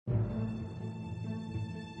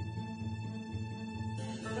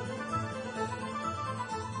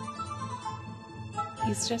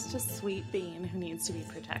He's just a sweet being who needs to be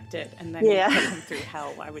protected, and then you put him through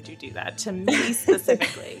hell. Why would you do that to me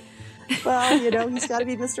specifically? Well, he's got to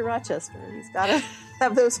be Mr. Rochester. He's got to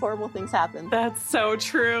have those horrible things happen. That's so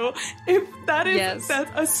true. If that is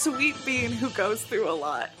that's a sweet being who goes through a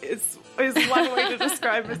lot is one way to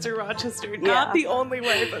describe Mr. Rochester. Not the only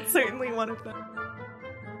way, but certainly one of them.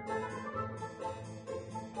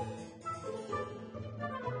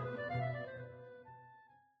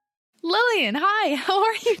 Lillian, hi. How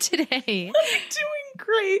are you today? I'm doing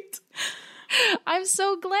great. I'm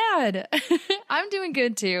so glad. I'm doing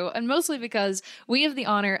good too, and mostly because we have the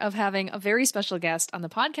honor of having a very special guest on the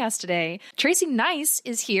podcast today. Tracy Neis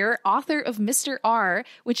is here, author of Mr. R,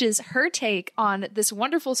 which is her take on this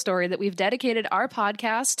wonderful story that we've dedicated our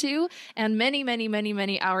podcast to, and many, many, many,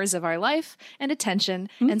 many hours of our life and attention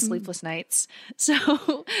and sleepless nights.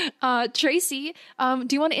 So, Tracy, do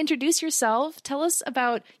you want to introduce yourself? Tell us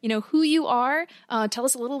about, who you are. Tell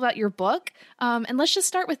us a little about your book, and let's just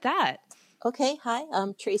start with that. Okay, hi,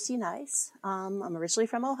 I'm Tracy Neis. I'm originally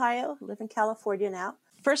from Ohio, live in California now.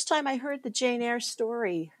 First time I heard the Jane Eyre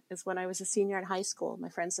story is when I was a senior in high school. My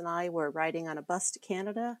friends and I were riding on a bus to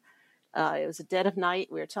Canada. It was a dead of night.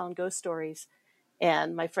 We were telling ghost stories.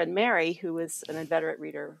 And my friend Mary, who was an inveterate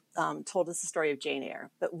reader, told us the story of Jane Eyre.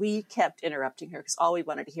 But we kept interrupting her because all we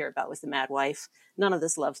wanted to hear about was the mad wife. None of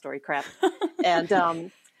this love story crap.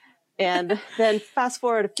 And then fast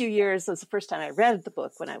forward a few years, it was the first time I read the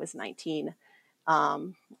book when I was 19.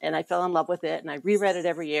 And I fell in love with it, and I reread it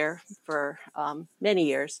every year for many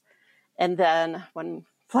years. And then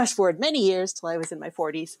flash forward many years till I was in my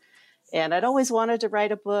 40s. And I'd always wanted to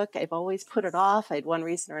write a book. I've always put it off. I had one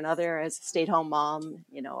reason or another as a stay-at-home mom,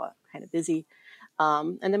 kind of busy.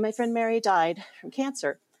 And then my friend Mary died from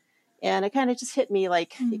cancer. And it kind of just hit me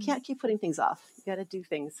like, you can't keep putting things off. You got to do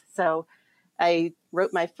things. So I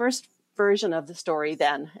wrote my first version of the story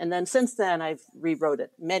then. And then since then, I've rewrote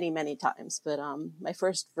it many, many times. But my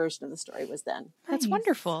first version of the story was then. That's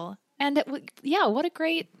wonderful. And what a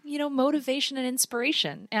great, motivation and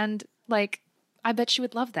inspiration. And I bet you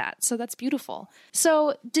would love that. So that's beautiful.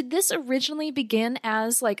 So did this originally begin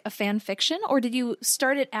as a fan fiction, or did you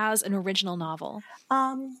start it as an original novel?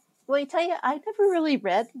 Well, I tell you, I never really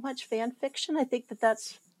read much fan fiction. I think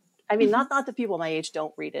that's not that people my age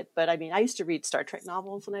don't read it, but I used to read Star Trek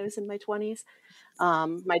novels when I was in my 20s.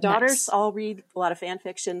 My daughters all read a lot of fan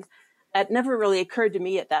fiction. It never really occurred to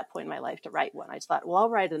me at that point in my life to write one. I just thought, well, I'll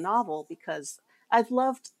write a novel because I've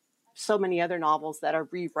loved so many other novels that are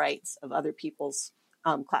rewrites of other people's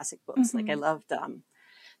classic books. Like I loved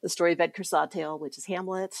the story of Edgar Sawtelle, which is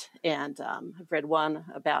Hamlet. And I've read one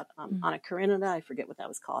about Anna Karenina. I forget what that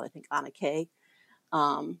was called. I think Anna Kay.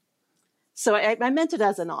 So I meant it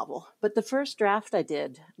as a novel, but the first draft I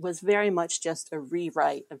did was very much just a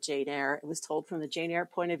rewrite of Jane Eyre. It was told from the Jane Eyre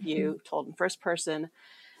point of view, told in first person.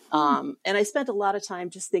 And I spent a lot of time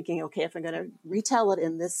just thinking, okay, if I'm going to retell it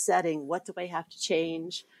in this setting, what do I have to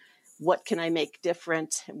change? What can I make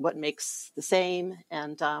different? What makes the same?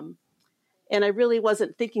 And I really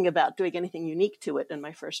wasn't thinking about doing anything unique to it in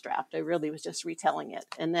my first draft. I really was just retelling it.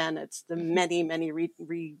 And then it's the many, many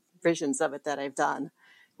revisions of it that I've done,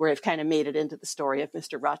 where I've kind of made it into the story of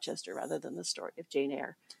Mr. Rochester rather than the story of Jane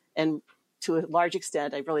Eyre. And to a large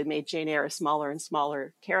extent, I really made Jane Eyre a smaller and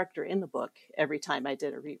smaller character in the book every time I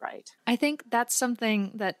did a rewrite. I think that's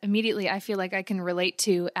something that immediately I feel like I can relate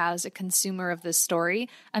to as a consumer of this story.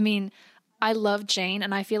 I love Jane,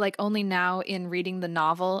 and I feel like only now in reading the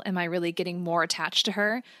novel am I really getting more attached to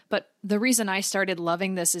her. But the reason I started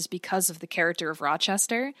loving this is because of the character of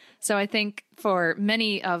Rochester. So I think for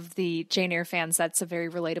many of the Jane Eyre fans, that's a very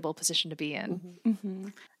relatable position to be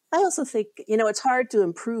in. I also think, it's hard to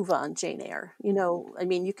improve on Jane Eyre.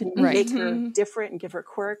 You can make her different and give her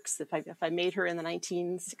quirks. If I made her in the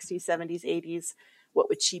 1960s, 70s, 80s, what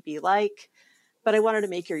would she be like? But I wanted to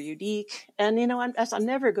make her unique. And, I'm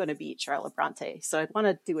never going to beat Charlotte Bronte. So I want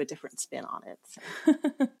to do a different spin on it.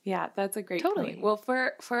 So. Yeah, that's a great point. Well,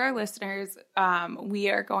 for our listeners, we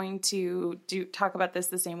are going to talk about this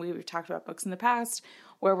the same way we've talked about books in the past,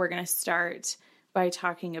 where we're going to start by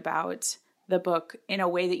talking about the book in a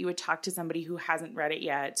way that you would talk to somebody who hasn't read it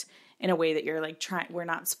yet, in a way that you're we're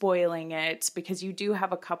not spoiling it, because you do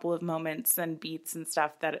have a couple of moments and beats and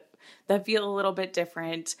stuff that feel a little bit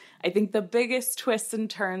different. I think the biggest twists and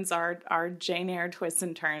turns are Jane Eyre twists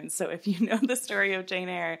and turns. So if you know the story of Jane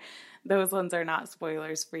Eyre, those ones are not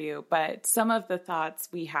spoilers for you. But some of the thoughts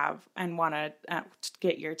we have and want to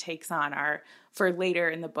get your takes on are for later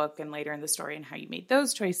in the book and later in the story and how you made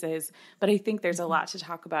those choices. But I think there's a lot to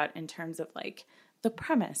talk about in terms of the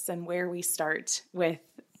premise and where we start with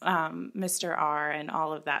Mr. R and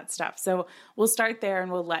all of that stuff. So we'll start there,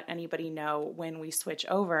 and we'll let anybody know when we switch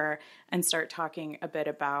over and start talking a bit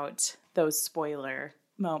about those spoiler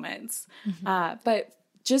moments. But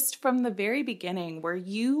just from the very beginning,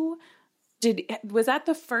 was that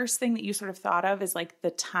the first thing that you sort of thought of as like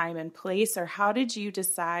the time and place, or how did you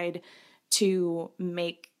decide to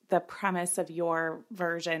make the premise of your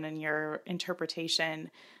version and your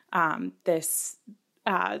interpretation this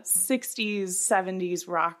 60s, 70s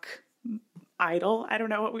rock idol? I don't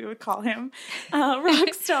know what we would call him,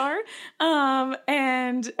 rock star,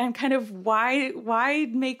 and kind of why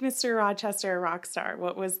make Mr. Rochester a rock star?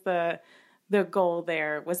 What was the goal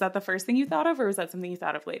there? Was that the first thing you thought of, or was that something you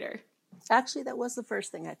thought of later? Actually, that was the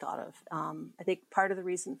first thing I thought of. I think part of the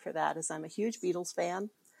reason for that is I'm a huge Beatles fan,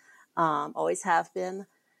 always have been.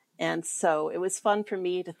 And so it was fun for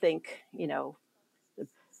me to think,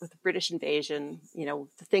 with the British invasion,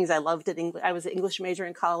 the things I loved at English. I was an English major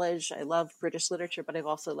in college. I loved British literature, but I've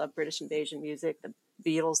also loved British invasion music, the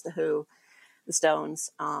Beatles, the Who, the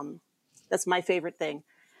Stones. That's my favorite thing.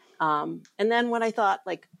 And then when I thought,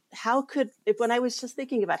 like, when I was just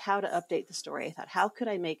thinking about how to update the story, I thought, how could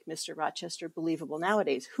I make Mr. Rochester believable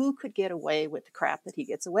nowadays? Who could get away with the crap that he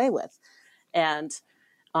gets away with? And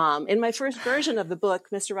in my first version of the book,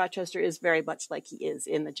 Mr. Rochester is very much like he is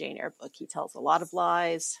in the Jane Eyre book. He tells a lot of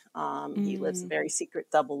lies. He lives a very secret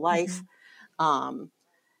double life. In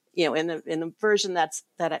the version that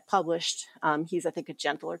I published, he's, I think, a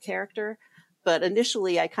gentler character. But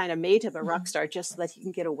initially, I kind of made him a rock star just so that he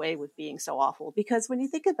can get away with being so awful. Because when you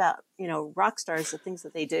think about, rock stars, the things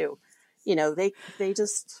that they do,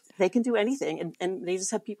 they can do anything, and they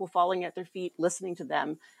just have people falling at their feet listening to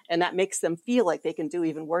them, and that makes them feel like they can do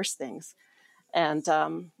even worse things. And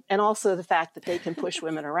also the fact that they can push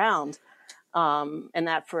women around, and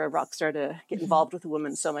that for a rock star to get involved with a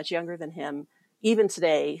woman so much younger than him, even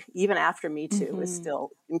today, even after Me Too, is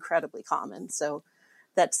still incredibly common. So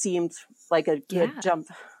that seemed like a good jump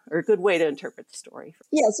or a good way to interpret the story.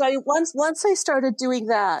 Yeah. So once I started doing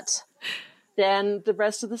that, then the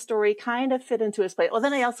rest of the story kind of fit into its place. Well,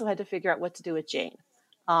 then I also had to figure out what to do with Jane.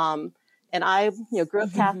 And I, grew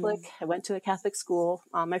up Catholic. I went to a Catholic school.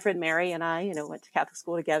 My friend Mary and I, went to Catholic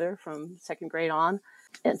school together from second grade on.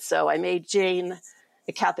 And so I made Jane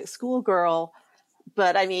a Catholic schoolgirl.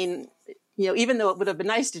 But I mean, even though it would have been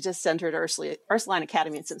nice to just send her to Ursuline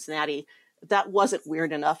Academy in Cincinnati, that wasn't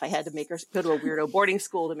weird enough. I had to make her go to a weirdo boarding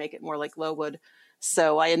school to make it more like Lowood.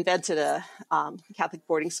 So I invented a Catholic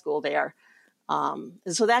boarding school there. And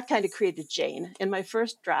so that kind of created Jane. In my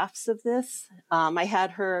first drafts of this, I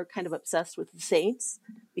had her kind of obsessed with the saints,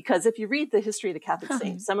 because if you read the history of the Catholic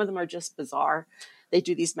saints, some of them are just bizarre. They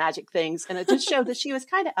do these magic things. And it just showed that she was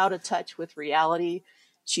kind of out of touch with reality.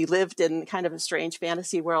 She lived in kind of a strange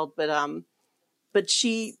fantasy world, but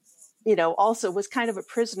she, also was kind of a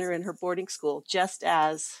prisoner in her boarding school, just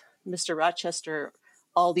as Mr. Rochester,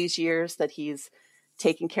 all these years that he's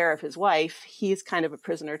taking care of his wife, he's kind of a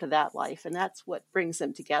prisoner to that life. And that's what brings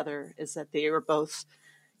them together, is that they were both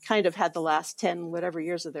kind of had the last 10 whatever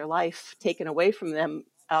years of their life taken away from them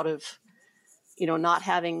out of, not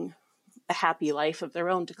having a happy life of their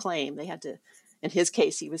own to claim. They had to, in his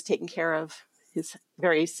case, he was taking care of his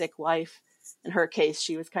very sick wife. In her case,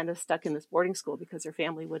 she was kind of stuck in this boarding school because her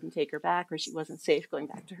family wouldn't take her back, or she wasn't safe going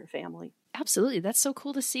back to her family. Absolutely. That's so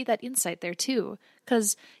cool to see that insight there too.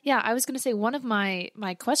 Because, I was going to say one of my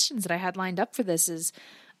questions that I had lined up for this is,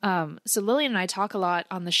 so Lillian and I talk a lot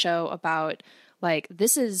on the show about, like,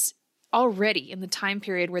 this is already in the time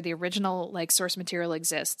period where the original, like, source material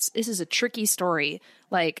exists. This is a tricky story.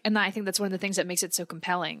 Like, and I think that's one of the things that makes it so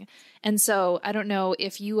compelling. And so I don't know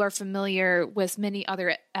if you are familiar with many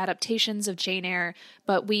other adaptations of Jane Eyre,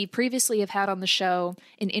 but we previously have had on the show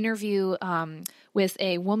an interview with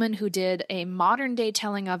a woman who did a modern day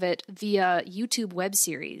telling of it via YouTube web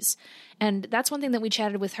series. And that's one thing that we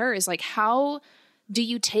chatted with her is, like, how do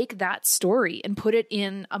you take that story and put it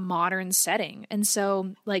in a modern setting? And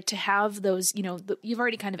so, like, to have those, you've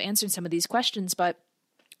already kind of answered some of these questions, but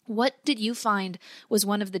what did you find was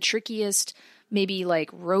one of the trickiest, maybe like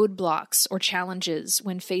roadblocks or challenges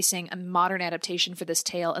when facing a modern adaptation for this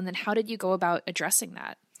tale? And then how did you go about addressing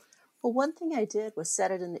that? Well, one thing I did was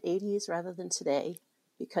set it in the 80s rather than today,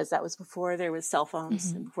 because that was before there was cell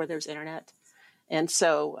phones and before there was internet. And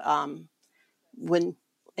so when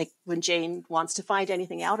Jane wants to find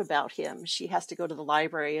anything out about him, she has to go to the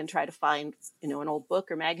library and try to find, an old book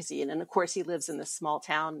or magazine. And of course, he lives in this small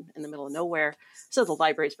town in the middle of nowhere, so the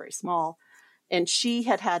library is very small. And she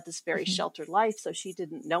had this very sheltered life, so she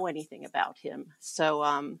didn't know anything about him.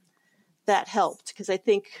 So that helped, because I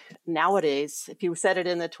think nowadays, if you set it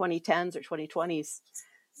in the 2010s or 2020s,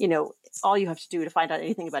 all you have to do to find out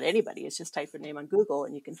anything about anybody is just type their name on Google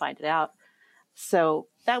and you can find it out. So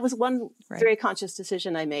that was one very conscious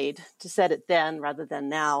decision I made to set it then rather than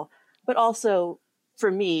now. But also for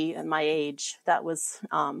me and my age, that was,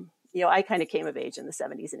 I kind of came of age in the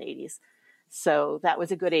 70s and 80s. So that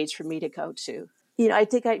was a good age for me to go to. I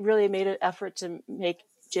think I really made an effort to make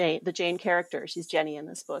the Jane character, she's Jenny in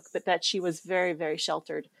this book, but that she was very, very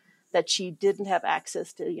sheltered, that she didn't have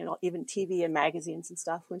access to, even TV and magazines and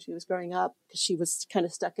stuff when she was growing up, because she was kind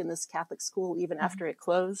of stuck in this Catholic school even after it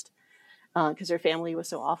closed, because her family was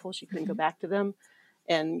so awful, she couldn't go back to them.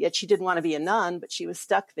 And yet she didn't want to be a nun, but she was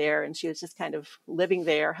stuck there and she was just kind of living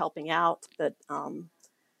there, helping out, but,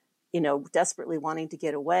 desperately wanting to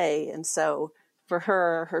get away. And so for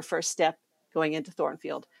her first step going into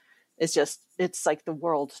Thornfield it's like the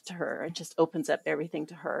world to her. It just opens up everything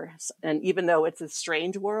to her. And even though it's a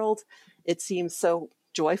strange world, it seems so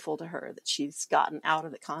joyful to her that she's gotten out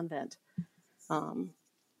of the convent.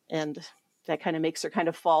 And that kind of makes her kind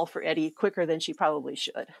of fall for Eddie quicker than she probably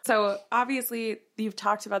should. So obviously you've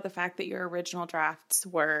talked about the fact that your original drafts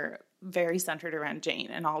were very centered around Jane,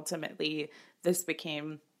 and ultimately this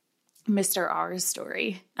became Mr. R's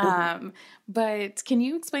story. But can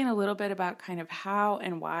you explain a little bit about kind of how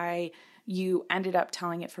and why you ended up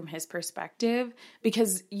telling it from his perspective?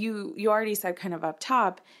 Because you already said kind of up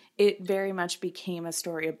top, it very much became a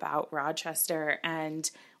story about Rochester, and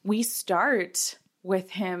we start with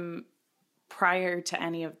him prior to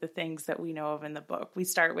any of the things that we know of in the book. We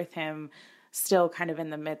start with him still kind of in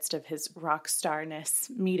the midst of his rock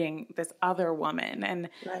starness, meeting this other woman. And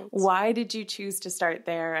why did you choose to start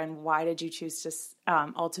there? And why did you choose to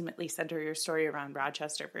ultimately center your story around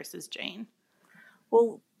Rochester versus Jane?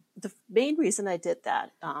 Well, the main reason I did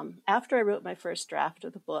that, after I wrote my first draft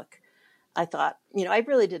of the book, I thought, I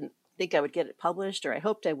really didn't think I would get it published, or I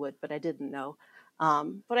hoped I would, but I didn't know.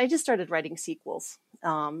 But I just started writing sequels,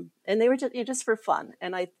 and they were just for fun.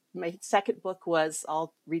 And my second book was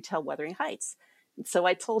I'll retell Wuthering Heights. And so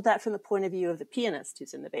I told that from the point of view of the pianist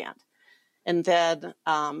who's in the band. And then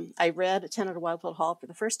I read A Tenor to Wildwood Hall for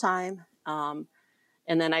the first time. And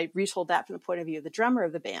then I retold that from the point of view of the drummer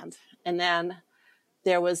of the band. And then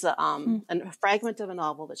there was a fragment of a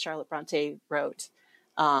novel that Charlotte Bronte wrote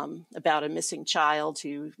about a missing child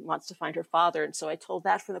who wants to find her father. And so I told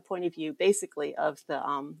that from the point of view basically of the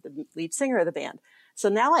lead singer of the band. So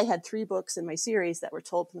now I had 3 books in my series that were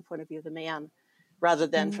told from the point of view of the man rather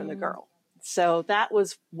than from the girl. So that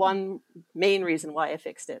was one main reason why I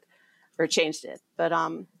fixed it or changed it. But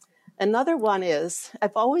another one is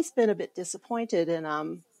I've always been a bit disappointed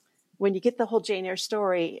in when you get the whole Jane Eyre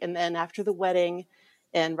story, and then after the wedding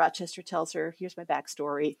and Rochester tells her, here's my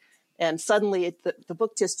backstory. And suddenly the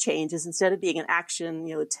book just changes. Instead of being an action,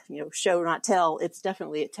 show, not tell, it's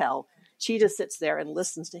definitely a tell. She just sits there and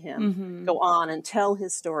listens to him go on and tell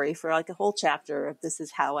his story for like a whole chapter of this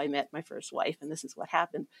is how I met my first wife and this is what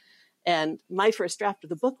happened. And my first draft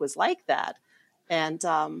of the book was like that. And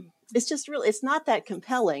it's just really, it's not that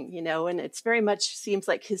compelling, and it's very much seems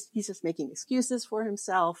like he's just making excuses for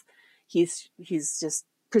himself. He's just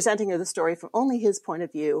presenting her the story from only his point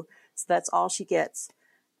of view. So that's all she gets.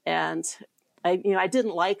 And I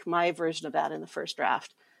didn't like my version of that in the first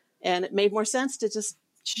draft. And it made more sense to just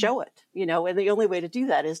show it, and the only way to do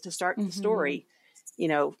that is to start the story,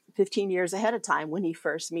 15 years ahead of time when he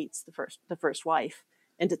first meets the first wife,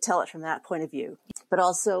 and to tell it from that point of view. But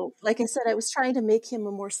also, like I said, I was trying to make him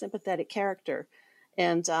a more sympathetic character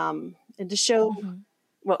and to show,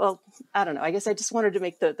 well, I don't know. I guess I just wanted to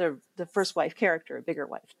make the first wife character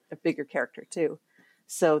a bigger character too.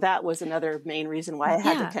 So that was another main reason why I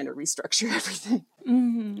had to kind of restructure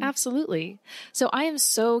everything. Absolutely. So I am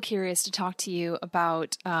so curious to talk to you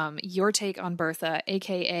about your take on Bertha,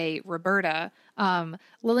 aka Roberta.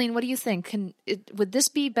 Lillian, what do you think? Would this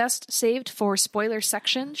be best saved for spoiler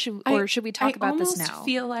section, or should we talk about this now?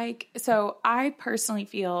 I personally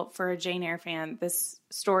feel for a Jane Eyre fan, this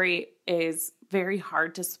story is very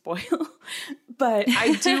hard to spoil, but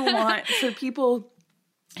I do want for people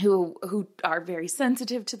who are very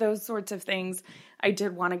sensitive to those sorts of things, I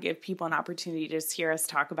did want to give people an opportunity to just hear us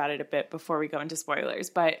talk about it a bit before we go into spoilers.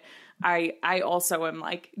 But I also am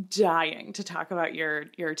like dying to talk about your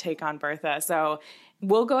take on Bertha. So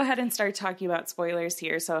we'll go ahead and start talking about spoilers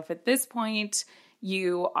here. So if at this point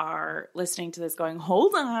you are listening to this going,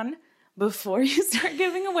 hold on, before you start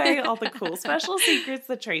giving away all the cool special secrets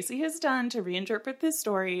that Tracy has done to reinterpret this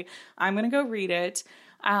story, I'm going to go read it.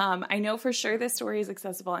 I know for sure this story is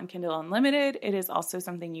accessible on Kindle Unlimited. It is also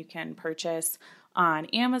something you can purchase on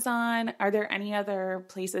Amazon. Are there any other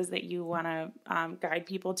places that you want to guide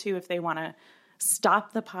people to if they want to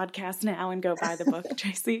stop the podcast now and go buy the book,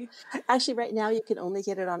 Tracy? Actually, right now you can only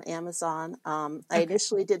get it on Amazon. I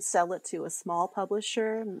initially did sell it to a small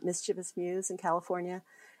publisher, Mischievous Muse in California.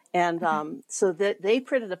 And so that they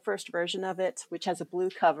printed a first version of it, which has a blue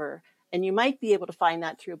cover. And you might be able to find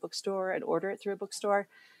that through a bookstore and order it through a bookstore.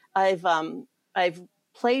 I've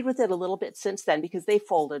played with it a little bit since then because they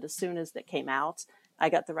folded as soon as it came out. I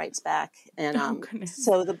got the rights back. And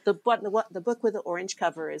so the book with the orange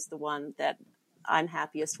cover is the one that I'm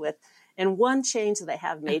happiest with. And one change that I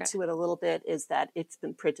have made to it a little bit is that it's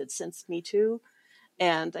been printed since Me Too.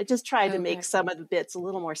 And I just tried to make some of the bits a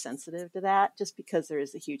little more sensitive to that, just because there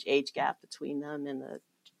is a huge age gap between them and the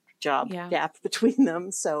job gap between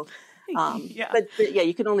them. So, but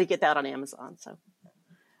you can only get that on Amazon. So.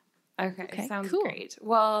 Okay, sounds great.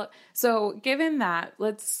 Well, so given that,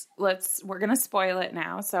 we're going to spoil it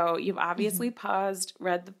now. So you've obviously paused,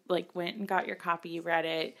 went and got your copy, read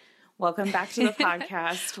it. Welcome back to the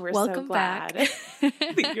podcast. We're so glad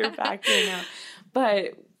that you're back here now.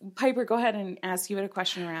 But Piper, go ahead and ask you a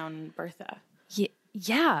question around Bertha.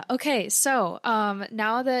 Yeah. Okay. So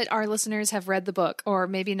now that our listeners have read the book, or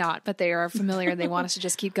maybe not, but they are familiar, they want us to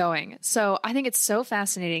just keep going. So I think it's so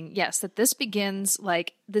fascinating, yes, that this begins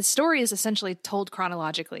the story is essentially told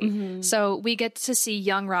chronologically. Mm-hmm. So we get to see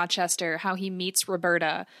young Rochester, how he meets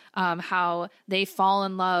Roberta, how they fall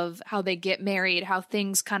in love, how they get married, how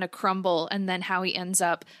things kind of crumble, and then how he ends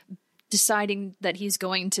up deciding that he's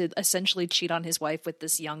going to essentially cheat on his wife with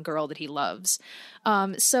this young girl that he loves.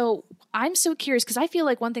 So I'm so curious, because I feel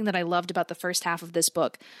like one thing that I loved about the first half of this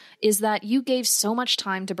book is that you gave so much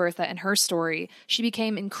time to Bertha and her story. She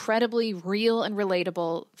became incredibly real and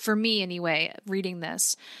relatable, for me anyway, reading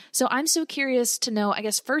this. So I'm so curious to know, I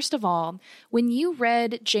guess, first of all, when you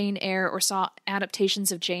read Jane Eyre or saw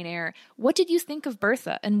adaptations of Jane Eyre, what did you think of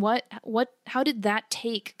Bertha? And how did that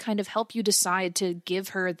take kind of help you decide to give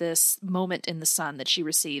her this moment in the sun that she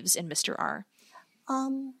receives in Mr. R?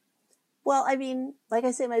 Well, I mean, like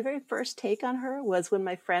I say, my very first take on her was when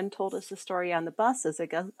my friend told us the story on the bus as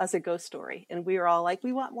a ghost story. And we were all like,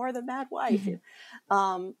 we want more of the Mad Wife.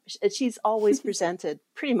 Mm-hmm. She's always presented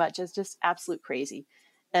pretty much as just absolute crazy.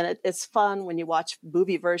 And it's fun when you watch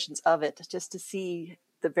movie versions of it, just to see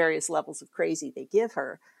the various levels of crazy they give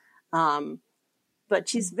her. But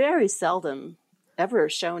she's very seldom ever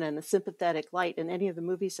shown in a sympathetic light in any of the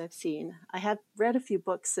movies I've seen. I have read a few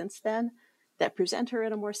books since then that present her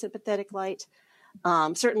in a more sympathetic light.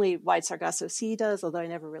 Certainly Wide Sargasso Sea does, although I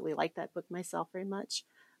never really liked that book myself very much.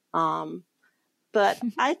 But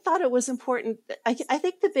I thought it was important. I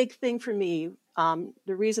think the big thing for me,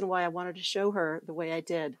 the reason why I wanted to show her the way I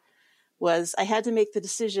did, was I had to make the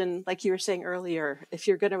decision, like you were saying earlier, if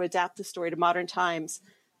you're going to adapt the story to modern times,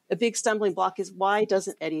 a big stumbling block is, why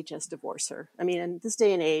doesn't Eddie just divorce her? I mean, in this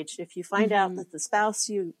day and age, if you find out that the spouse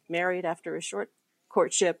you married after a short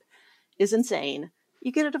courtship is insane,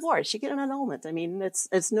 you get a divorce, you get an annulment. I mean,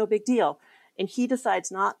 it's no big deal. And he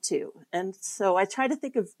decides not to. And so I try to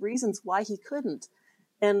think of reasons why he couldn't.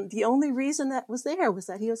 And the only reason that was there was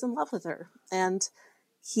that he was in love with her. And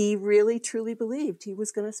he really, truly believed he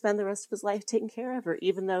was going to spend the rest of his life taking care of her,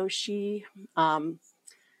 even though she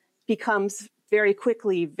becomes very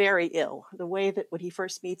quickly very ill. The way that when he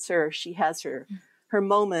first meets her, she has her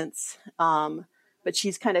moments, but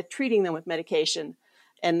she's kind of treating them with medication.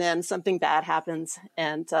 And then something bad happens,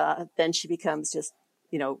 and then she becomes just,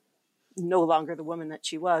 no longer the woman that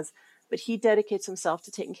she was. But he dedicates himself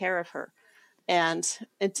to taking care of her. And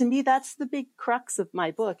to me, that's the big crux of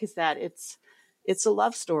my book, is that it's a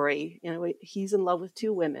love story. He's in love with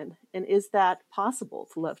two women. And is that possible,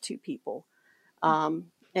 to love two people?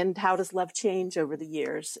 And how does love change over the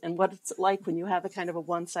years? And what it's like when you have a kind of a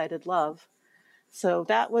one-sided love. So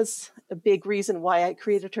that was a big reason why I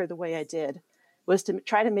created her the way I did, was to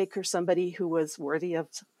try to make her somebody who was worthy of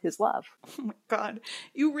his love. Oh my God.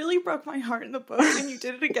 You really broke my heart in the book, and you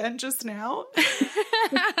did it again just now.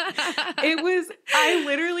 I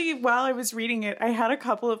literally, while I was reading it, I had a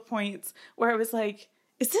couple of points where I was like,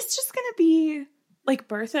 is this just going to be like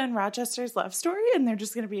Bertha and Rochester's love story and they're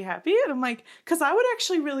just going to be happy? And I'm like, because I would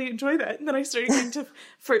actually really enjoy that. And then I started getting to,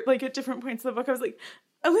 at different points of the book, I was like,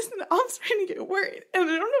 listen, I'm starting to get worried, and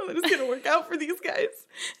I don't know that it's going to work out for these guys.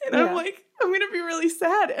 And I'm like, I'm going to be really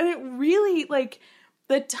sad. And it really,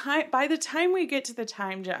 by the time we get to the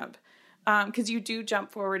time jump, because you do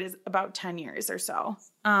jump forward is about 10 years or so,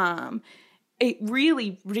 it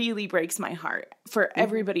really, really breaks my heart for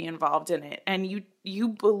everybody involved in it. And you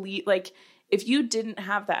believe, if you didn't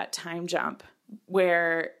have that time jump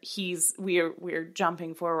where we're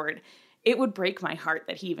jumping forward, it would break my heart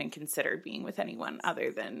that he even considered being with anyone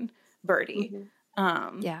other than Bertie.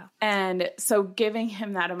 And so giving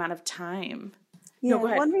him that amount of time. Yeah,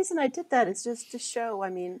 one reason I did that is just to show, I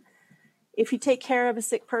mean, if you take care of a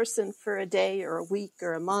sick person for a day or a week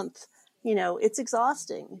or a month, you know, it's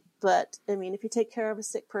exhausting. But I mean, if you take care of a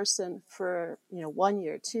sick person for, you know, 1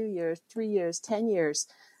 year, 2 years, 3 years, 10 years,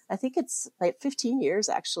 I think it's like 15 years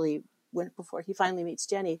actually before he finally meets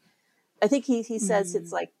Jenny. I think he says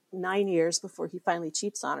it's like 9 years before he finally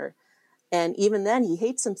cheats on her. And even then he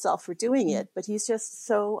hates himself for doing it, but he's just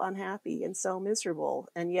so unhappy and so miserable.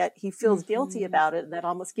 And yet he feels guilty about it. And that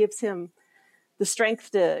almost gives him the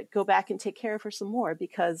strength to go back and take care of her some more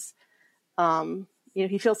because, you know,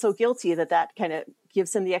 he feels so guilty that kind of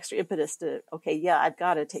gives him the extra impetus to, okay, yeah, I've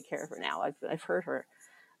got to take care of her now. I've hurt her.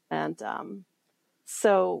 And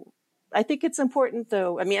so I think it's important,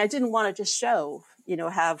 though. I mean, I didn't want to just show, you know,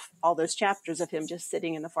 have all those chapters of him just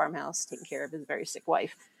sitting in the farmhouse taking care of his very sick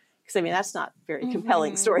wife. Because, I mean, that's not very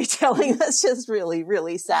compelling storytelling. That's just really,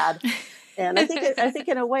 really sad. And I think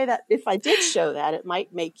in a way that if I did show that, it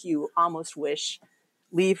might make you almost wish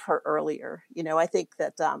leave her earlier. You know, I think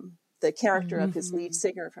that the character of his lead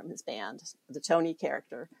singer from his band, the Tony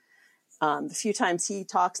character, the few times he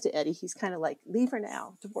talks to Eddie, he's kind of like, leave her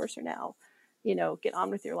now, divorce her now, you know, get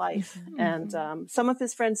on with your life. And some of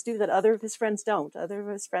his friends do that. Other of his friends don't. Other of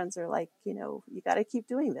his friends are like, you know, you got to keep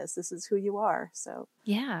doing this. This is who you are. So,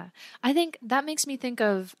 yeah, I think that makes me think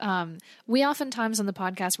of, we oftentimes on the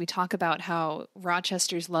podcast, we talk about how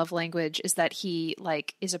Rochester's love language is that he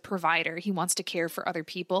like is a provider. He wants to care for other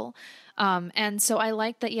people. And so I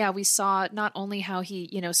like that. Yeah. We saw not only how he,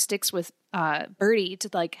 you know, sticks with Birdie to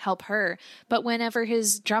like help her, but whenever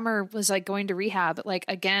his drummer was like going to rehab, like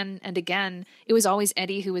again and again, it was always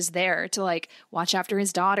Eddie who was there to like watch after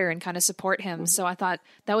his daughter and kind of support him. So I thought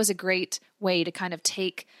that was a great way to kind of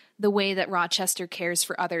take the way that Rochester cares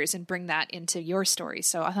for others and bring that into your story.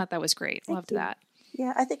 So I thought that was great. Loved that.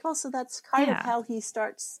 Yeah, I think also that's kind of how he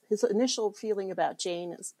starts. His initial feeling about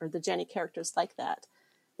Jane or the Jenny characters like that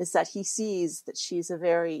is that he sees that she's a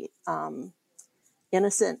very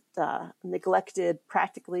innocent, neglected,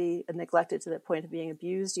 practically neglected to the point of being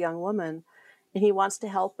abused young woman. And he wants to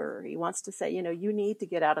help her. He wants to say, you know, you need to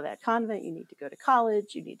get out of that convent. You need to go to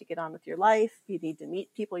college. You need to get on with your life. You need to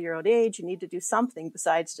meet people your own age. You need to do something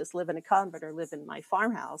besides just live in a convent or live in my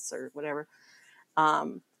farmhouse or whatever.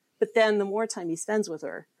 But then the more time he spends with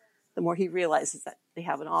her, the more he realizes that they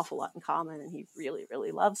have an awful lot in common and he really,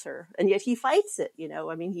 really loves her. And yet he fights it, you know.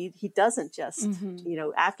 I mean, he doesn't just, you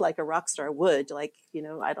know, act like a rock star would. Like, you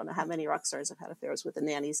know, I don't know how many rock stars have had affairs with the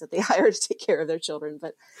nannies that they hire to take care of their children,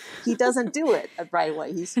 but he doesn't do it right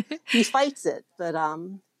away. He fights it,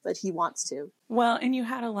 but he wants to. Well, and you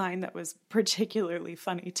had a line that was particularly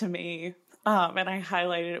funny to me. And I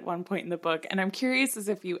highlighted at one point in the book, and I'm curious as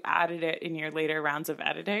if you added it in your later rounds of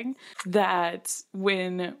editing, that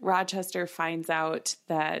when Rochester finds out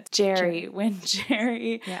that when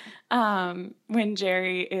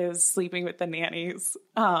Jerry is sleeping with the nannies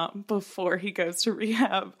before he goes to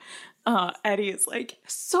rehab, Eddie is like,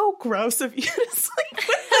 so gross of you to sleep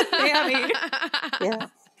with the nanny. Yeah.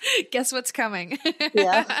 Guess what's coming?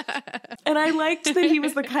 Yeah. And I liked that he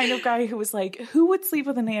was the kind of guy who was like, who would sleep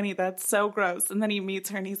with a nanny? That's so gross. And then he meets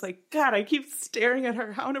her and he's like, God, I keep staring at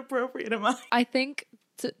her. How inappropriate am I? I think,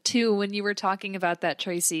 too, when you were talking about that,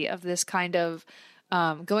 Tracy, of this kind of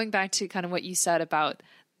going back to kind of what you said about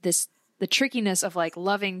this, the trickiness of like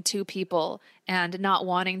loving two people and not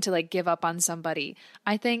wanting to like give up on somebody.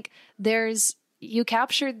 I think you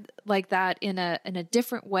captured like that in a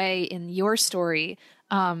different way in your story.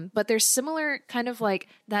 But there's similar kind of like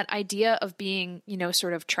that idea of being, you know,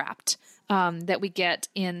 sort of trapped, that we get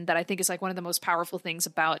in that I think is like one of the most powerful things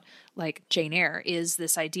about like Jane Eyre is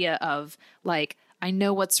this idea of like, I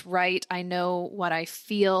know what's right. I know what I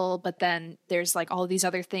feel, but then there's like all these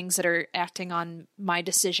other things that are acting on my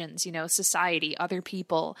decisions, you know, society, other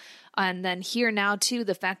people. And then here now too,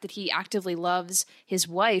 the fact that he actively loves his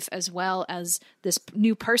wife as well as this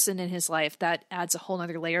new person in his life, that adds a whole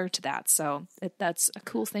other layer to that. So that's a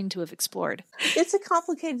cool thing to have explored. It's a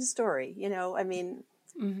complicated story, you know, I mean,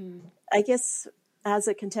 I guess as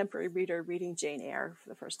a contemporary reader reading Jane Eyre for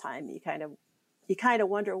the first time, you kind of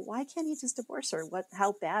wonder, why can't he just divorce her?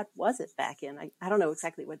 How bad was it back in? I don't know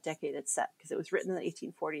exactly what decade it's set because it was written in the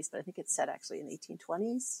 1840s, but I think it's set actually in the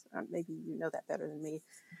 1820s. Maybe you know that better than me.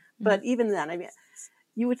 But even then, I mean,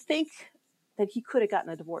 you would think that he could have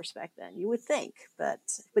gotten a divorce back then. You would think, but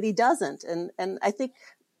he doesn't. And I think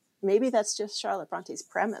maybe that's just Charlotte Bronte's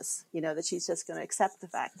premise, you know, that she's just going to accept the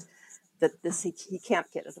fact he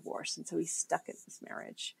can't get a divorce, and so he's stuck in this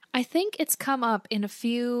marriage. I think it's come up in a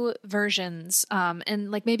few versions,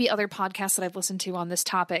 and like maybe other podcasts that I've listened to on this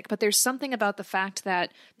topic, but there's something about the fact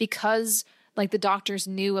that because like the doctors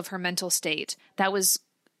knew of her mental state, that was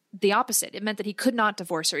the opposite. It meant that he could not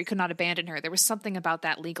divorce her. He could not abandon her. There was something about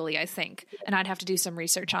that legally, I think. And I'd have to do some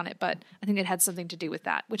research on it, but I think it had something to do with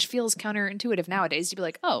that, which feels counterintuitive nowadays. You'd be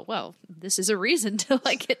like, oh, well, this is a reason to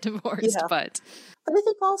like get divorced. Yeah. But I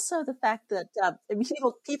think also the fact that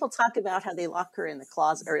people talk about how they lock her in the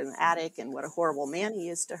closet or in the attic and what a horrible man he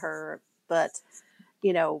is to her. But,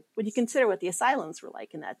 when you consider what the asylums were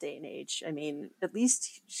like in that day and age, I mean, at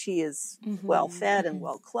least she is well fed and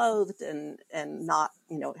well clothed and not,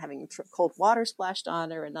 having cold water splashed on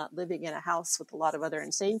her and not living in a house with a lot of other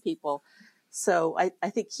insane people. So I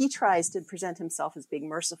think he tries to present himself as being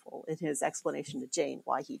merciful in his explanation to Jane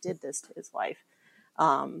why he did this to his wife.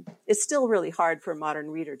 It's still really hard for a modern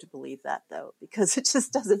reader to believe that, though, because it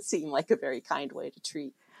just doesn't seem like a very kind way to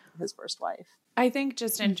treat his first wife. I think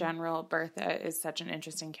just in general, Bertha is such an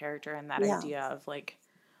interesting character, and that idea of like,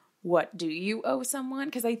 what do you owe someone?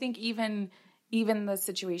 Because I think even the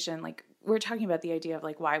situation, like we're talking about the idea of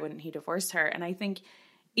like, why wouldn't he divorce her? And I think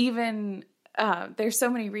even there's so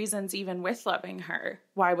many reasons, even with loving her,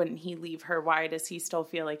 why wouldn't he leave her? Why does he still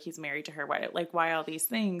feel like he's married to her? Why all these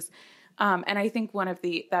things? And I think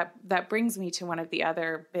that brings me to one of the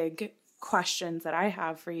other big questions that I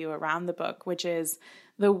have for you around the book, which is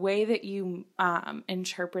the way that you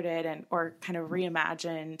interpreted or kind of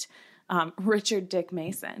reimagined Richard Dick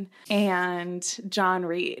Mason and John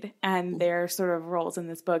Reed and their sort of roles in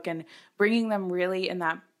this book, and bringing them really in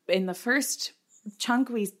the first chunk,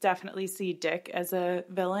 we definitely see Dick as a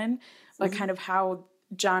villain, but kind of how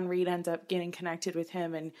John Reed ends up getting connected with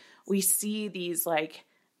him. And we see these like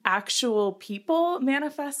actual people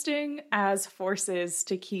manifesting as forces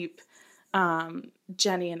to keep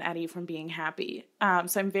Jenny and Eddie from being happy.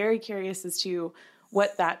 So I'm very curious as to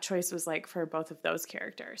what that choice was like for both of those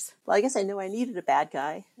characters. Well, I guess I knew I needed a bad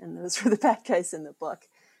guy, and those were the bad guys in the book.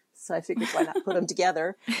 So I figured why not put them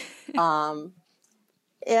together.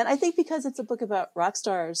 And I think because it's a book about rock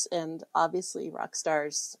stars, and obviously rock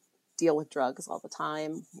stars deal with drugs all the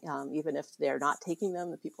time, even if they're not taking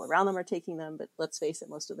them, the people around them are taking them. But let's face it,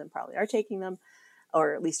 most of them probably are taking them,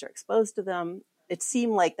 or at least are exposed to them. It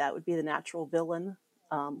seemed like that would be the natural villain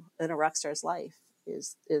in a rock star's life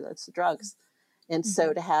is the drugs. And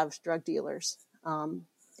so to have drug dealers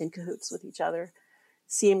in cahoots with each other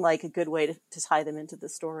seemed like a good way to tie them into the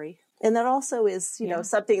story. And that also is,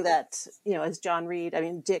 something that, as John Reed, I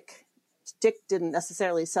mean, Dick didn't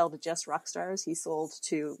necessarily sell to just rock stars. He sold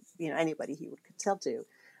to, anybody he could sell to.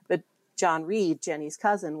 But John Reed, Jenny's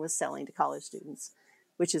cousin, was selling to college students,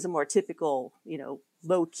 which is a more typical,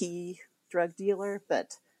 low-key drug dealer,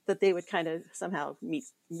 but that they would kind of somehow meet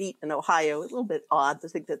in Ohio. A little bit odd to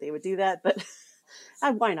think that they would do that, but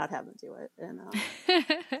why not have them do it?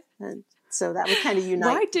 And so that would kind of unite.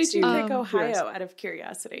 Why did you pick Ohio out of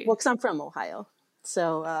curiosity? Well, because I'm from Ohio.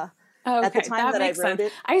 So okay, at the time that I wrote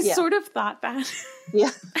it, I sort of thought that.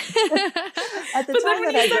 Yeah. At the time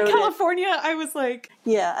that I wrote California, I was like,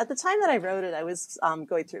 yeah. At the time that I wrote it, I was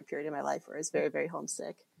going through a period in my life where I was very, very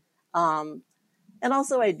homesick. And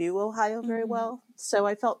also I knew Ohio very well, so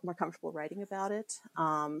I felt more comfortable writing about it.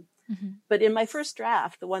 But in my first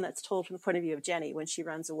draft, the one that's told from the point of view of Jenny, when she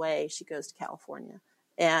runs away, she goes to California.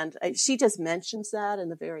 And she just mentions that in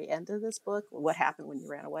the very end of this book, what happened when you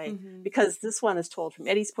ran away, because this one is told from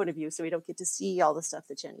Eddie's point of view, so we don't get to see all the stuff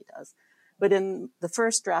that Jenny does. But in the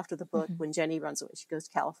first draft of the book, when Jenny runs away, she goes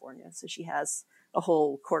to California. So she has a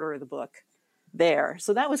whole quarter of the book there.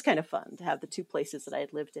 So that was kind of fun to have the two places that I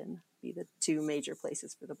had lived in be the two major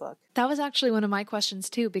places for the book. That was actually one of my questions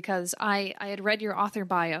too, because I had read your author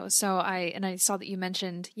bio. So I saw that you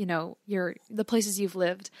mentioned, the places you've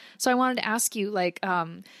lived. So I wanted to ask you,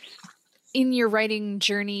 in your writing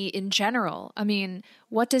journey in general, I mean,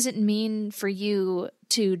 what does it mean for you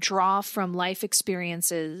to draw from life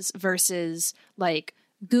experiences versus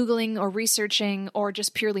Googling or researching or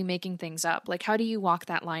just purely making things up? How do you walk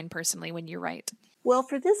that line personally when you write? Well,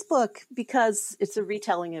 for this book, because it's a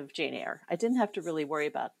retelling of Jane Eyre, I didn't have to really worry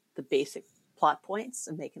about the basic plot points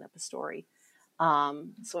and making up a story.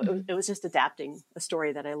 So it was just adapting a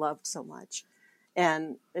story that I loved so much.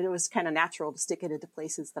 And it was kind of natural to stick it into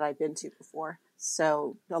places that I'd been to before.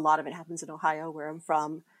 So a lot of it happens in Ohio, where I'm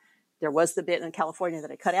from. There was the bit in California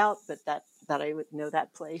that I cut out, but that I would know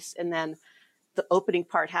that place. And then the opening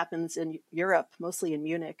part happens in Europe, mostly in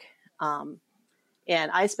Munich.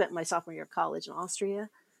 And I spent my sophomore year of college in Austria.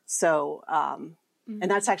 So,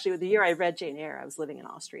 and that's actually the year I read Jane Eyre. I was living in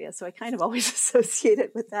Austria. So I kind of always associate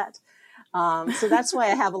it with that. So that's why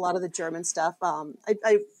I have a lot of the German stuff.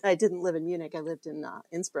 I didn't live in Munich. I lived in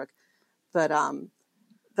Innsbruck, but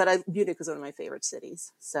Munich was one of my favorite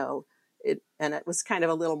cities. So it was kind of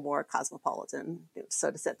a little more cosmopolitan.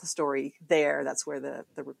 So to set the story there, that's where the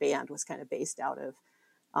band was kind of based out of.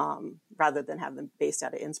 Rather than have them based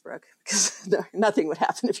out of Innsbruck, because nothing would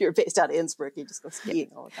happen if you were based out of Innsbruck. You just go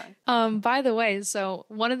skiing all the time. By the way, so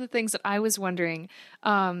one of the things that I was wondering,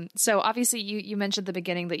 so obviously you mentioned at the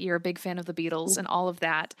beginning that you're a big fan of the Beatles and all of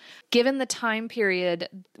that. Given the time period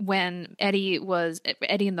when Eddie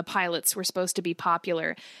and the Pilots were supposed to be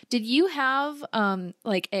popular, did you have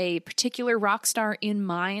like a particular rock star in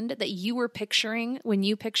mind that you were picturing when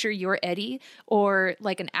you picture your Eddie, or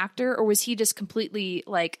like an actor, or was he just completely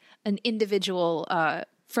like an individual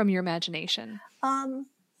from your imagination? Well,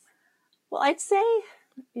 I'd say,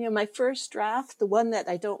 my first draft, the one that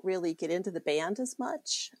I don't really get into the band as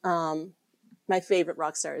much, my favorite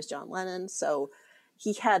rock star is John Lennon. So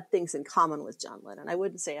he had things in common with John Lennon. I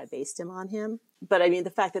wouldn't say I based him on him, but I mean,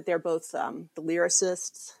 the fact that they're both the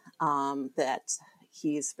lyricists, that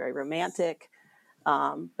he's very romantic.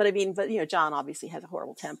 But John obviously has a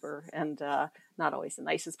horrible temper and not always the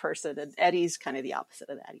nicest person. And Eddie's kind of the opposite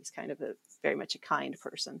of that. He's kind of very much a kind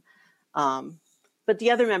person. But the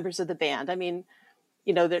other members of the band, I mean,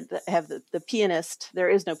 they have the pianist. There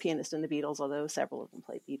is no pianist in the Beatles, although several of them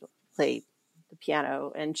play the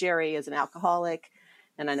piano. And Jerry is an alcoholic.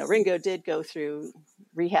 And I know Ringo did go through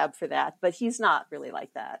rehab for that, but he's not really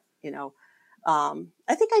like that.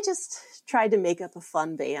 I think I just tried to make up a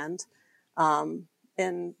fun band.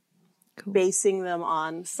 And cool. Basing them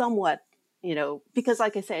on somewhat, because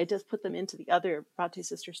like I say, I just put them into the other Bronte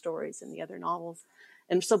sister stories and the other novels.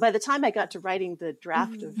 And so by the time I got to writing the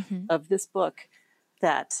draft of this book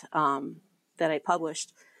that I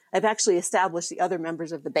published, I've actually established the other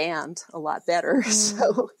members of the band a lot better.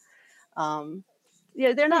 So,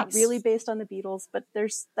 they're not really based on the Beatles, but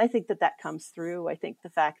I think that comes through. I think the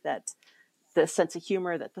fact that the sense of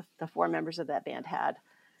humor that the four members of that band had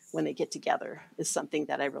when they get together is something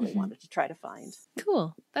that I really wanted to try to find.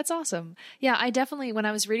 Cool. That's awesome. Yeah, I definitely, when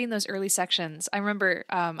I was reading those early sections, I remember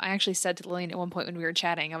I actually said to Lillian at one point when we were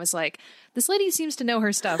chatting, I was like, this lady seems to know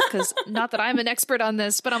her stuff, because not that I'm an expert on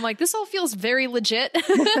this, but I'm like, this all feels very legit.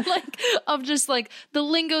 Like, of just like the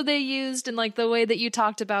lingo they used and like the way that you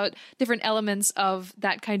talked about different elements of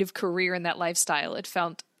that kind of career and that lifestyle. It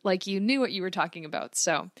felt like you knew what you were talking about.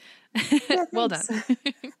 So well done.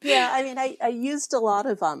 Yeah, I mean, I used a lot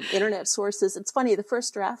of internet sources. It's funny, the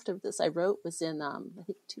first draft of this I wrote was in, I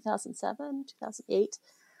think, 2007, 2008.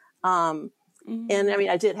 And I mean,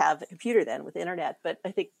 I did have a computer then with internet, but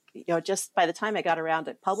I think, just by the time I got around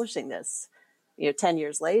to publishing this, 10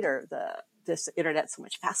 years later, this internet's so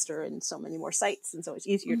much faster and so many more sites and so much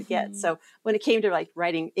easier to get. So when it came to like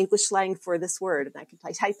writing English slang for this word, and I could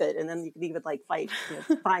type it, and then you could even like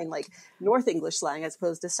find like North English slang as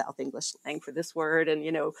opposed to South English slang for this word, and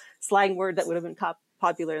slang word that would have been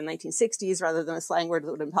popular in the 1960s rather than a slang word that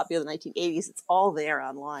would have been popular in the 1980s. It's all there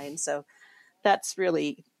online. So that's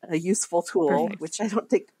really a useful tool, which I don't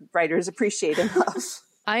think writers appreciate enough.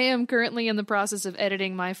 I am currently in the process of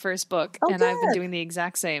editing my first book, and good. I've been doing the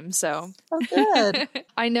exact same. So good.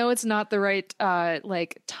 I know it's not the right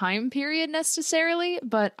like time period necessarily,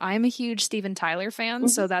 but I'm a huge Steven Tyler fan,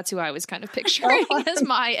 so that's who I was kind of picturing as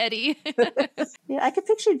my Eddie. Yeah, I could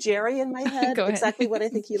picture Jerry in my head, exactly what I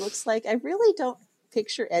think he looks like. I really don't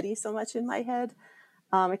picture Eddie so much in my head,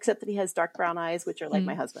 except that he has dark brown eyes, which are like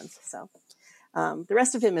my husband's. So. The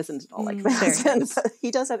rest of him isn't at all like my husband, but he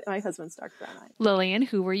does have my husband's dark brown eyes. Lillian,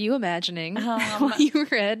 who were you imagining when you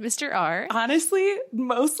read Mr. R? Honestly,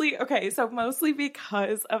 mostly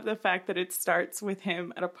because of the fact that it starts with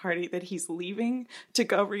him at a party that he's leaving to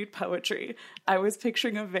go read poetry. I was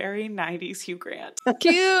picturing a very 90s Hugh Grant.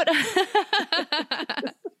 Cute!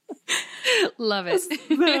 Love it.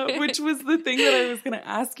 Which was the thing that I was going to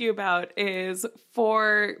ask you about because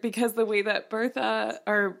the way that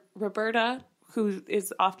Roberta, who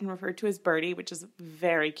is often referred to as Bertie, which is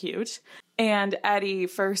very cute, and Eddie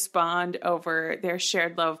first bond over their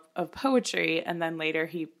shared love of poetry, and then later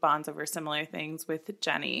he bonds over similar things with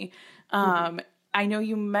Jenny. I know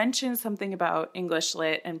you mentioned something about English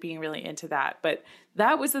lit and being really into that, but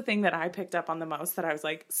that was the thing that I picked up on the most, that I was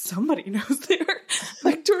like, somebody knows their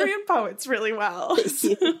Victorian poets really well.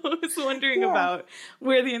 So I was wondering about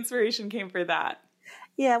where the inspiration came for that.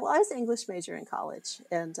 Yeah, well, I was an English major in college,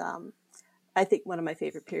 and I think one of my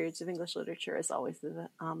favorite periods of English literature is always the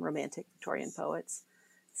romantic Victorian poets.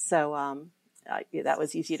 So that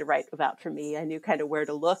was easy to write about for me. I knew kind of where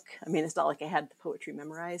to look. I mean, it's not like I had the poetry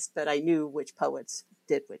memorized, but I knew which poets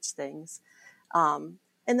did which things.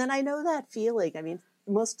 And then I know that feeling. I mean,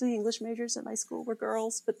 most of the English majors at my school were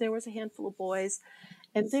girls, but there was a handful of boys,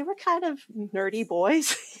 and they were kind of nerdy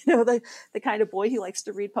boys. The kind of boy who likes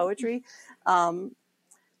to read poetry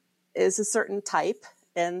is a certain type.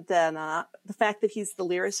 And then the fact that he's the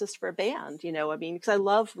lyricist for a band, I mean, because I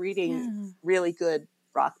love reading really good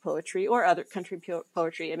rock poetry or other country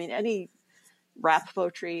poetry. I mean, any rap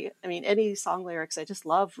poetry, I mean, any song lyrics, I just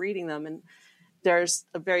love reading them. And there's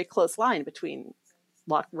a very close line between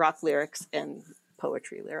rock lyrics and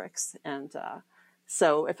poetry lyrics. And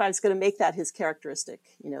so if I was going to make that his characteristic,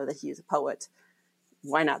 that he's a poet,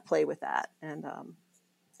 why not play with that?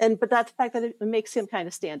 But that's the fact that it makes him kind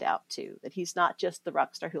of stand out too, that he's not just the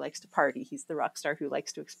rock star who likes to party. He's the rock star who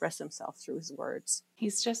likes to express himself through his words.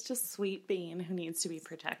 He's just a sweet being who needs to be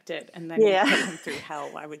protected. And then you put him through hell.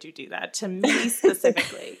 Why would you do that to me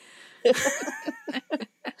specifically?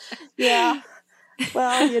 Yeah.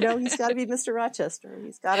 Well, he's got to be Mr. Rochester.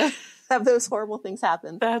 He's got to have those horrible things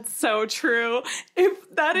happen. That's so true.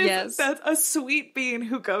 That's a sweet being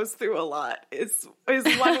who goes through a lot is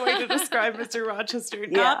one way to describe Mr. Rochester.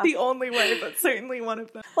 Not the only way, but certainly one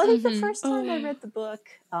of them. Well, I think the first time I read the book,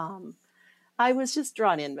 I was just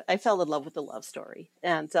drawn in. I fell in love with the love story.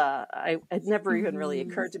 And it never even really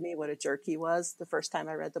occurred to me what a jerk he was. The first time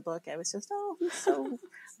I read the book, I was just, he's so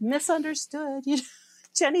misunderstood.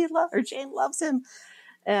 Jane loves him.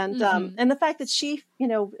 And and the fact that she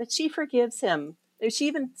forgives him. She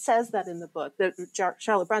even says that in the book, that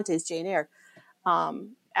Charlotte Bronte's Jane Eyre,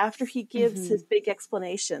 after he gives his big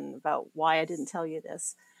explanation about why I didn't tell you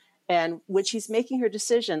this. And when she's making her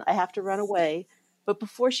decision, I have to run away. But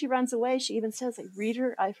before she runs away, she even says,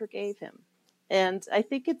 reader, I forgave him. And I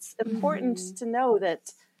think it's important to know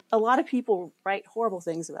that a lot of people write horrible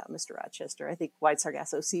things about Mr. Rochester. I think White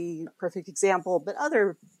Sargasso Sea, perfect example, but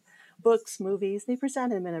other books, movies, they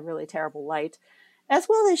present him in a really terrible light, as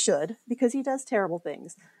well they should, because he does terrible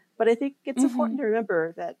things. But I think it's important to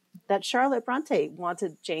remember that Charlotte Bronte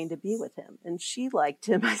wanted Jane to be with him, and she liked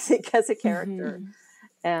him, I think, as a character.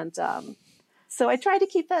 And so I try to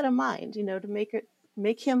keep that in mind, to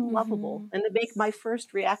make him lovable, and to make my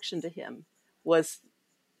first reaction to him was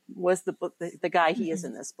the book, the guy he is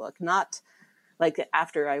in this book, not like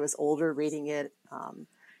after I was older reading it,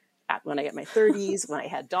 when I get my 30s, when I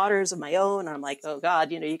had daughters of my own, I'm like, oh God,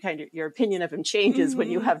 your opinion of him changes when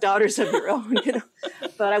you have daughters of your own,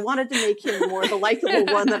 but I wanted to make him more the likable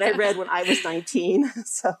one that I read when I was 19.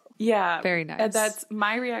 So yeah, very nice. That's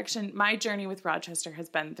my reaction. My journey with Rochester has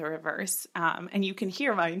been the reverse. And you can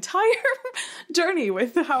hear my entire journey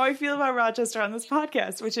with how I feel about Rochester on this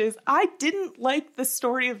podcast, which is I didn't like the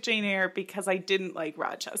story of Jane Eyre because I didn't like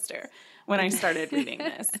Rochester when I started reading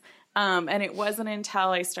this. And it wasn't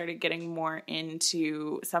until I started getting more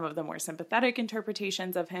into some of the more sympathetic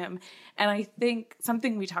interpretations of him. And I think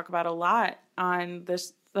something we talk about a lot on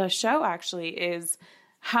the show actually is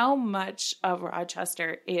how much of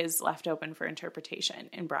Rochester is left open for interpretation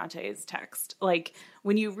in Bronte's text. Like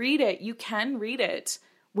when you read it, you can read it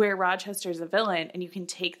where Rochester's a villain, and you can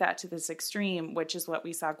take that to this extreme, which is what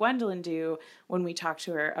we saw Gwendolyn do when we talked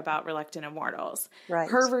to her about Reluctant Immortals. Right.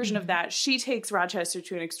 Her version of that, she takes Rochester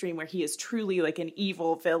to an extreme where he is truly like an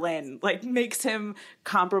evil villain, like makes him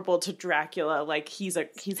comparable to Dracula, like he's a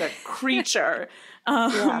creature,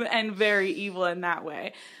 and very evil in that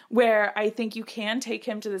way. Where I think you can take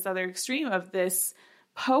him to this other extreme of this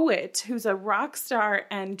poet who's a rock star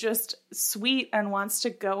and just sweet and wants to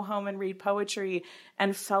go home and read poetry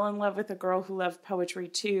and fell in love with a girl who loved poetry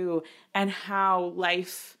too, and how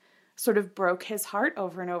life sort of broke his heart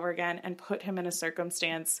over and over again and put him in a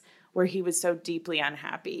circumstance where he was so deeply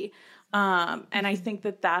unhappy. And I think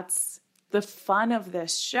that that's the fun of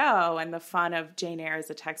this show, and the fun of Jane Eyre as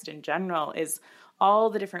a text in general, is all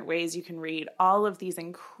the different ways you can read all of these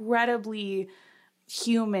incredibly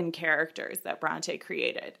human characters that Bronte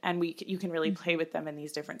created, and you can really play with them in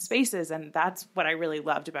these different spaces. And that's what I really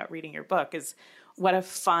loved about reading your book, is what a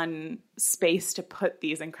fun space to put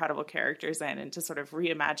these incredible characters in, and to sort of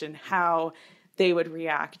reimagine how they would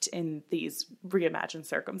react in these reimagined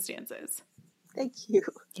circumstances. Thank you.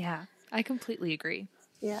 Yeah, I completely agree.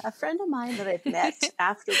 Yeah, a friend of mine that I've met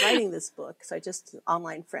after writing this book, so just an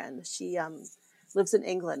online friend, she lives in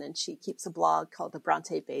England, and she keeps a blog called the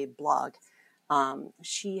Bronte Babe blog.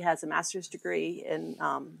 She has a master's degree in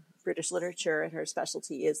British literature, and her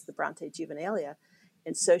specialty is the Bronte Juvenilia.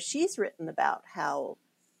 And so she's written about how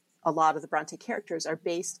a lot of the Bronte characters are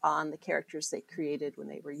based on the characters they created when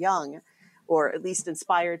they were young, or at least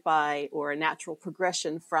inspired by, or a natural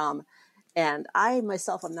progression from. And I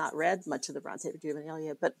myself have not read much of the Bronte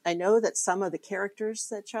Juvenilia, but I know that some of the characters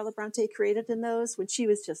that Charlotte Bronte created in those, when she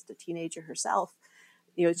was just a teenager herself,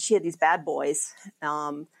 she had these bad boys,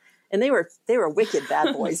 and they were wicked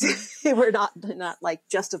bad boys. They were not like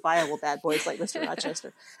justifiable bad boys like Mr.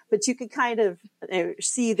 Rochester, but you could kind of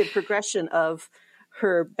see the progression of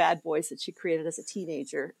her bad boys that she created as a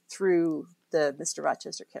teenager through the Mr.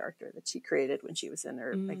 Rochester character that she created when she was in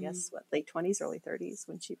her, I guess, late 20s, early 30s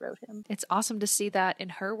when she wrote him. It's awesome to see that in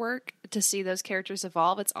her work, to see those characters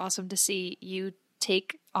evolve. It's awesome to see you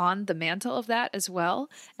take on the mantle of that as well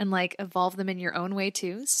and like evolve them in your own way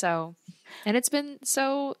too. So, and it's been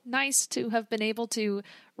so nice to have been able to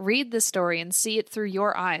read the story and see it through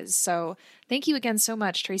your eyes. So thank you again so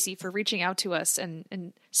much, Tracy, for reaching out to us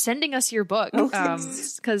and sending us your book.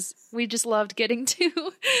 Because we just loved getting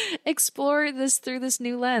to explore this through this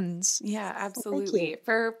new lens. Yeah, absolutely.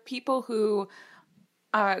 For people who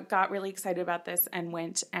got really excited about this and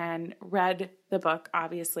went and read the book,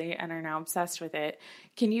 obviously, and are now obsessed with it,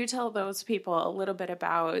 can you tell those people a little bit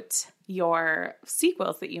about your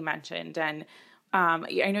sequels that you mentioned? And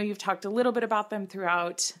I know you've talked a little bit about them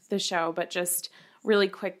throughout the show, but just really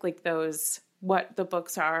quick, like what the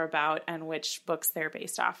books are about and which books they're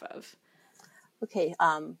based off of. Okay.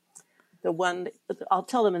 I'll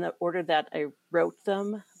tell them in the order that I wrote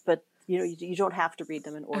them, but you don't have to read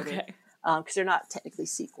them in order. Okay. Because they're not technically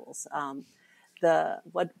sequels.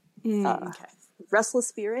 Restless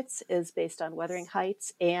Spirits is based on Wuthering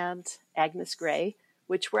Heights and Agnes Grey,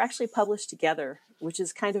 which were actually published together, which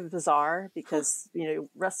is kind of bizarre because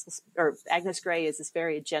Agnes Grey is this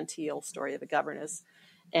very genteel story of a governess,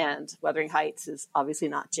 and Wuthering Heights is obviously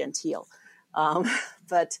not genteel,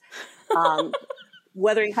 but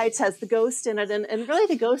Wuthering Heights has the ghost in it, and really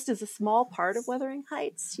the ghost is a small part of Wuthering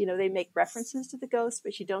Heights. They make references to the ghost,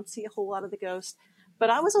 but you don't see a whole lot of the ghost. But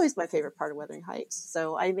I was always my favorite part of Wuthering Heights,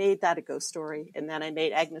 so I made that a ghost story, and then I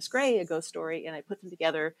made Agnes Grey a ghost story, and I put them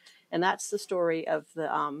together, and that's the story of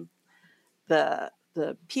the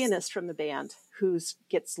pianist from the band who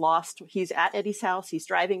gets lost. He's at Eddie's house. He's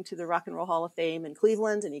driving to the Rock and Roll Hall of Fame in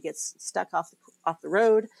Cleveland, and he gets stuck off the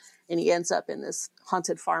road, and he ends up in this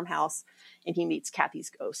haunted farmhouse, and he meets Kathy's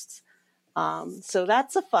ghosts. So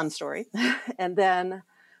that's a fun story. And then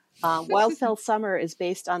Wildfell Summer is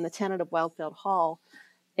based on the tenant of Wildfell Hall,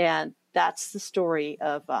 and that's the story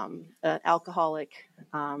of an alcoholic,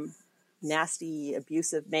 nasty,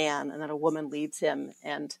 abusive man, and then a woman leaves him,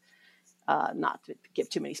 and not to give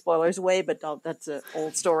too many spoilers away, but that's an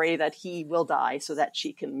old story that he will die so that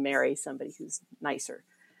she can marry somebody who's nicer.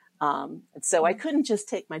 And so I couldn't just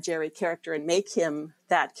take my Jerry character and make him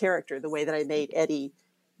that character the way that I made Eddie,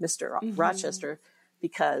 Mr. Rochester,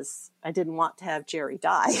 because I didn't want to have Jerry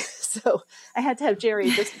die. So I had to have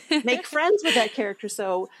Jerry just make friends with that character.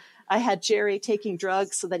 So I had Jerry taking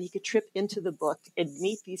drugs so that he could trip into the book and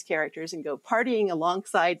meet these characters and go partying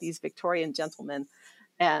alongside these Victorian gentlemen.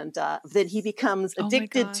 And then he becomes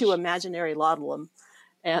addicted to imaginary laudanum.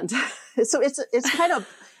 And so it's kind of,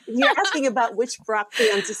 you're asking about which rock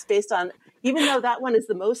bands it's based on, even though that one is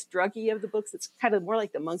the most druggy of the books. It's kind of more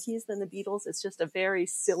like the Monkees than the Beatles. It's just a very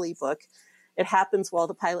silly book. It happens while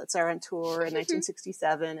the Pilots are on tour in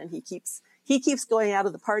 1967, and he keeps going out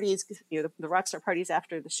of the parties, the rock star parties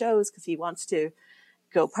after the shows, because he wants to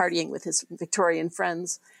go partying with his Victorian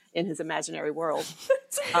friends in his imaginary world.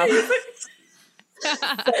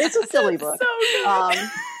 It's a silly book. So good.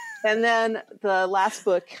 And then the last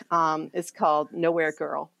book is called Nowhere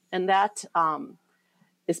Girl. And that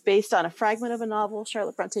is based on a fragment of a novel.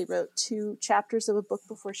 Charlotte Bronte wrote 2 chapters of a book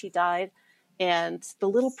before she died. And The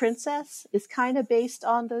Little Princess is kind of based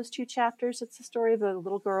on those 2 chapters. It's the story of a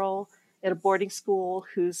little girl at a boarding school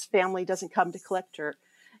whose family doesn't come to collect her.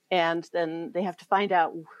 And then they have to find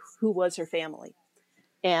out who was her family.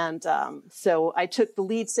 And so I took the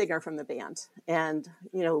lead singer from the band, and,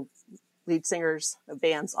 lead singers of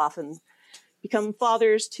bands often become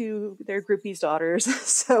fathers to their groupies' daughters.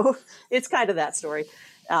 So it's kind of that story.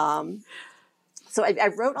 So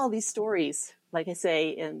I wrote all these stories, like I say,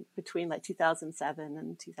 in between like 2007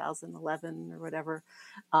 and 2011 or whatever.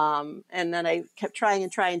 And then I kept trying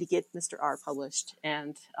to get Mr. R published.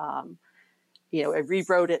 And, I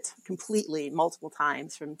rewrote it completely multiple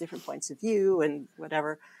times from different points of view and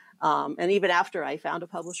whatever. And even after I found a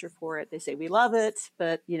publisher for it, they say, we love it,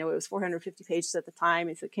 but, it was 450 pages at the time.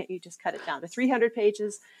 I said, can't you just cut it down to 300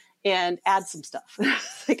 pages and add some stuff?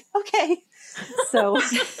 Like, okay. So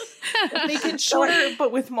make it shorter,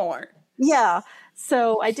 but with more. Yeah.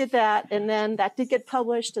 So I did that. And then that did get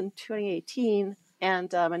published in 2018. And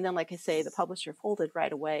then, like I say, the publisher folded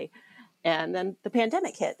right away. And then the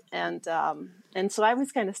pandemic hit. And so I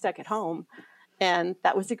was kind of stuck at home. And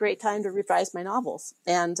that was a great time to revise my novels.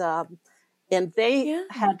 And they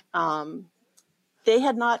had they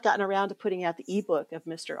had not gotten around to putting out the ebook of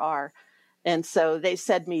Mr. R. And so they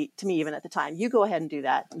said to me even at the time, you go ahead and do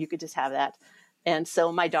that. You could just have that. And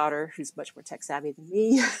so my daughter, who's much more tech savvy than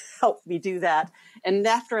me, helped me do that. And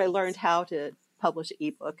after I learned how to publish an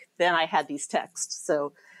ebook, then I had these texts.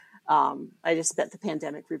 So I just spent the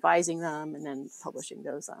pandemic revising them and then publishing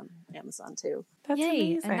those on Amazon too. That's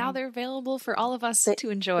amazing. And now they're available for all of us to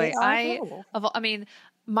enjoy.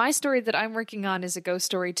 My story that I'm working on is a ghost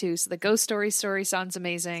story too. So the ghost story sounds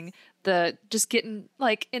amazing. The just getting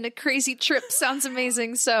like in a crazy trip sounds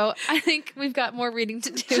amazing. So I think we've got more reading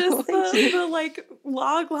to do. Just the like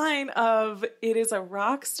log line of it is a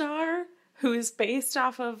rock star who is based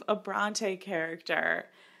off of a Bronte character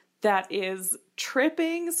that is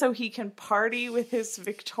tripping so he can party with his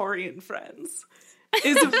Victorian friends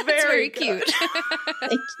is very cute.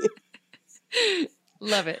 Thank you.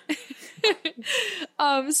 Love it.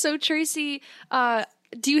 So Tracy,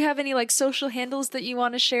 do you have any like social handles that you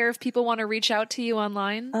want to share if people want to reach out to you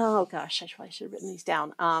online? Oh gosh, I probably should have written these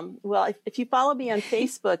down. Well, if you follow me on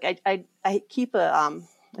Facebook, I keep a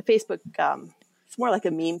Facebook. It's more like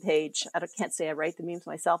a meme page. Can't say I write the memes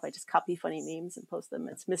myself. I just copy funny memes and post them.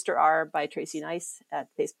 It's Mr. R by Tracy Neis at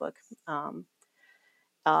Facebook.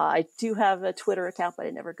 I do have a Twitter account, but I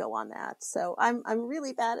never go on that. So I'm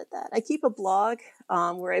really bad at that. I keep a blog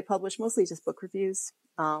where I publish mostly just book reviews.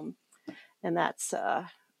 And that's, I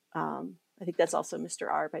think that's also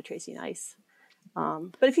Mr. R by Tracy Neis.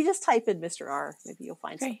 But if you just type in Mr. R, maybe you'll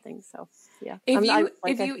find something. So yeah.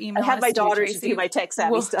 If you email I have us my daughters Tracy, do my tech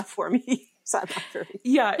savvy stuff for me. So I'm not very...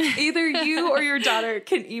 Yeah, either you or your daughter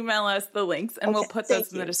can email us the links and we'll put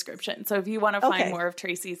those in the description. So if you want to find more of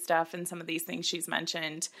Tracy's stuff and some of these things she's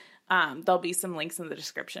mentioned, there'll be some links in the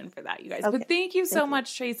description for that, you guys. But thank you so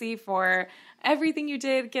much, Tracy, for everything you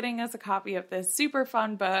did, getting us a copy of this super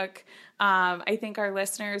fun book. I think our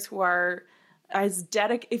listeners who are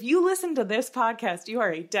if you listen to this podcast, you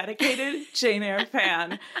are a dedicated Jane Eyre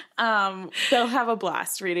fan. They'll have a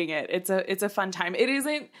blast reading it. It's a fun time. It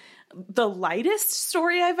isn't the lightest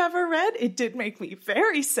story I've ever read. It did make me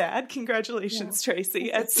very sad. Congratulations,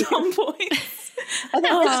 Tracy, at some point. I think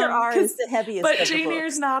Mr. R is the heaviest. But Jane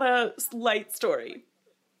Eyre's not a light story.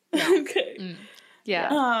 No. Okay.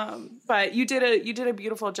 Yeah. But you did a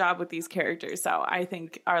beautiful job with these characters. So I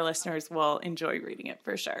think our listeners will enjoy reading it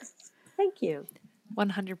for sure. Thank you.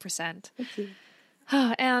 100%. Thank you.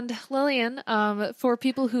 And Lillian, for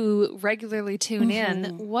people who regularly tune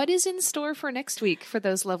in, what is in store for next week for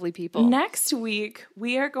those lovely people? Next week,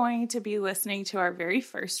 we are going to be listening to our very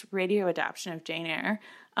first radio adaptation of Jane Eyre.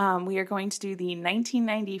 We are going to do the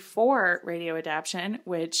 1994 radio adaptation,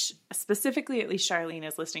 which specifically, at least Charlene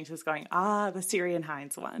is listening to this going, the Syrian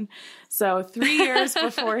Hines one. So 3 years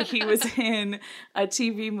before he was in a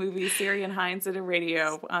TV movie, Syrian Hines did a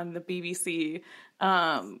radio on the BBC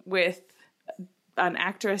with an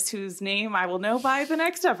actress whose name I will know by the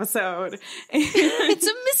next episode. It's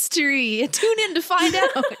a mystery. Tune in to find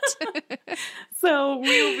out. So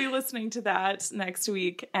we will be listening to that next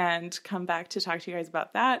week and come back to talk to you guys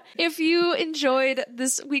about that. If you enjoyed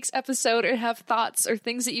this week's episode or have thoughts or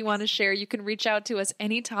things that you want to share, you can reach out to us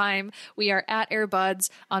anytime. We are at AirBuds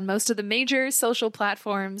on most of the major social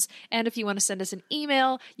platforms. And if you want to send us an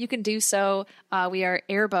email, you can do so. We are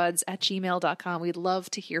airbuds@gmail.com. We'd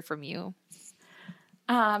love to hear from you.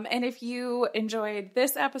 And if you enjoyed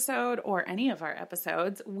this episode or any of our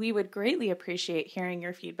episodes, we would greatly appreciate hearing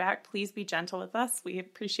your feedback. Please be gentle with us. We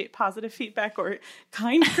appreciate positive feedback or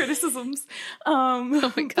kind criticisms. Oh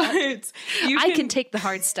my God. I can take the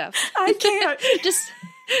hard stuff. I can't.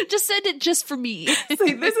 Just send it just for me.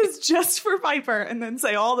 Say, this is just for Piper, and then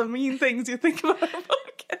say all the mean things you think about our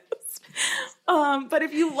podcast. But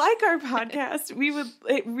if you like our podcast,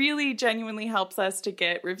 it really genuinely helps us to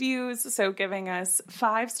get reviews. So giving us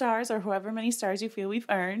 5 stars or however many stars you feel we've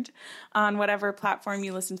earned on whatever platform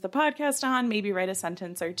you listen to the podcast on, maybe write a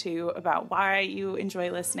sentence or two about why you enjoy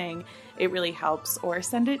listening. It really helps. Or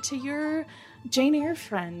send it to your Jane Eyre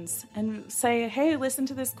friends and say, hey, listen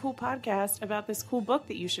to this cool podcast about this cool book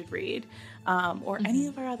that you should read, or any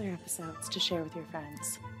of our other episodes to share with your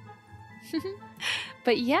friends.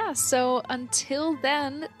 But yeah, so until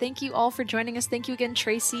then, thank you all for joining us. Thank you again,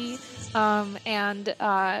 Tracy. And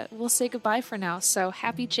we'll say goodbye for now. So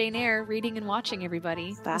happy Jane Eyre reading and watching,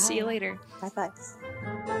 everybody. Bye. We'll see you later. Bye-bye.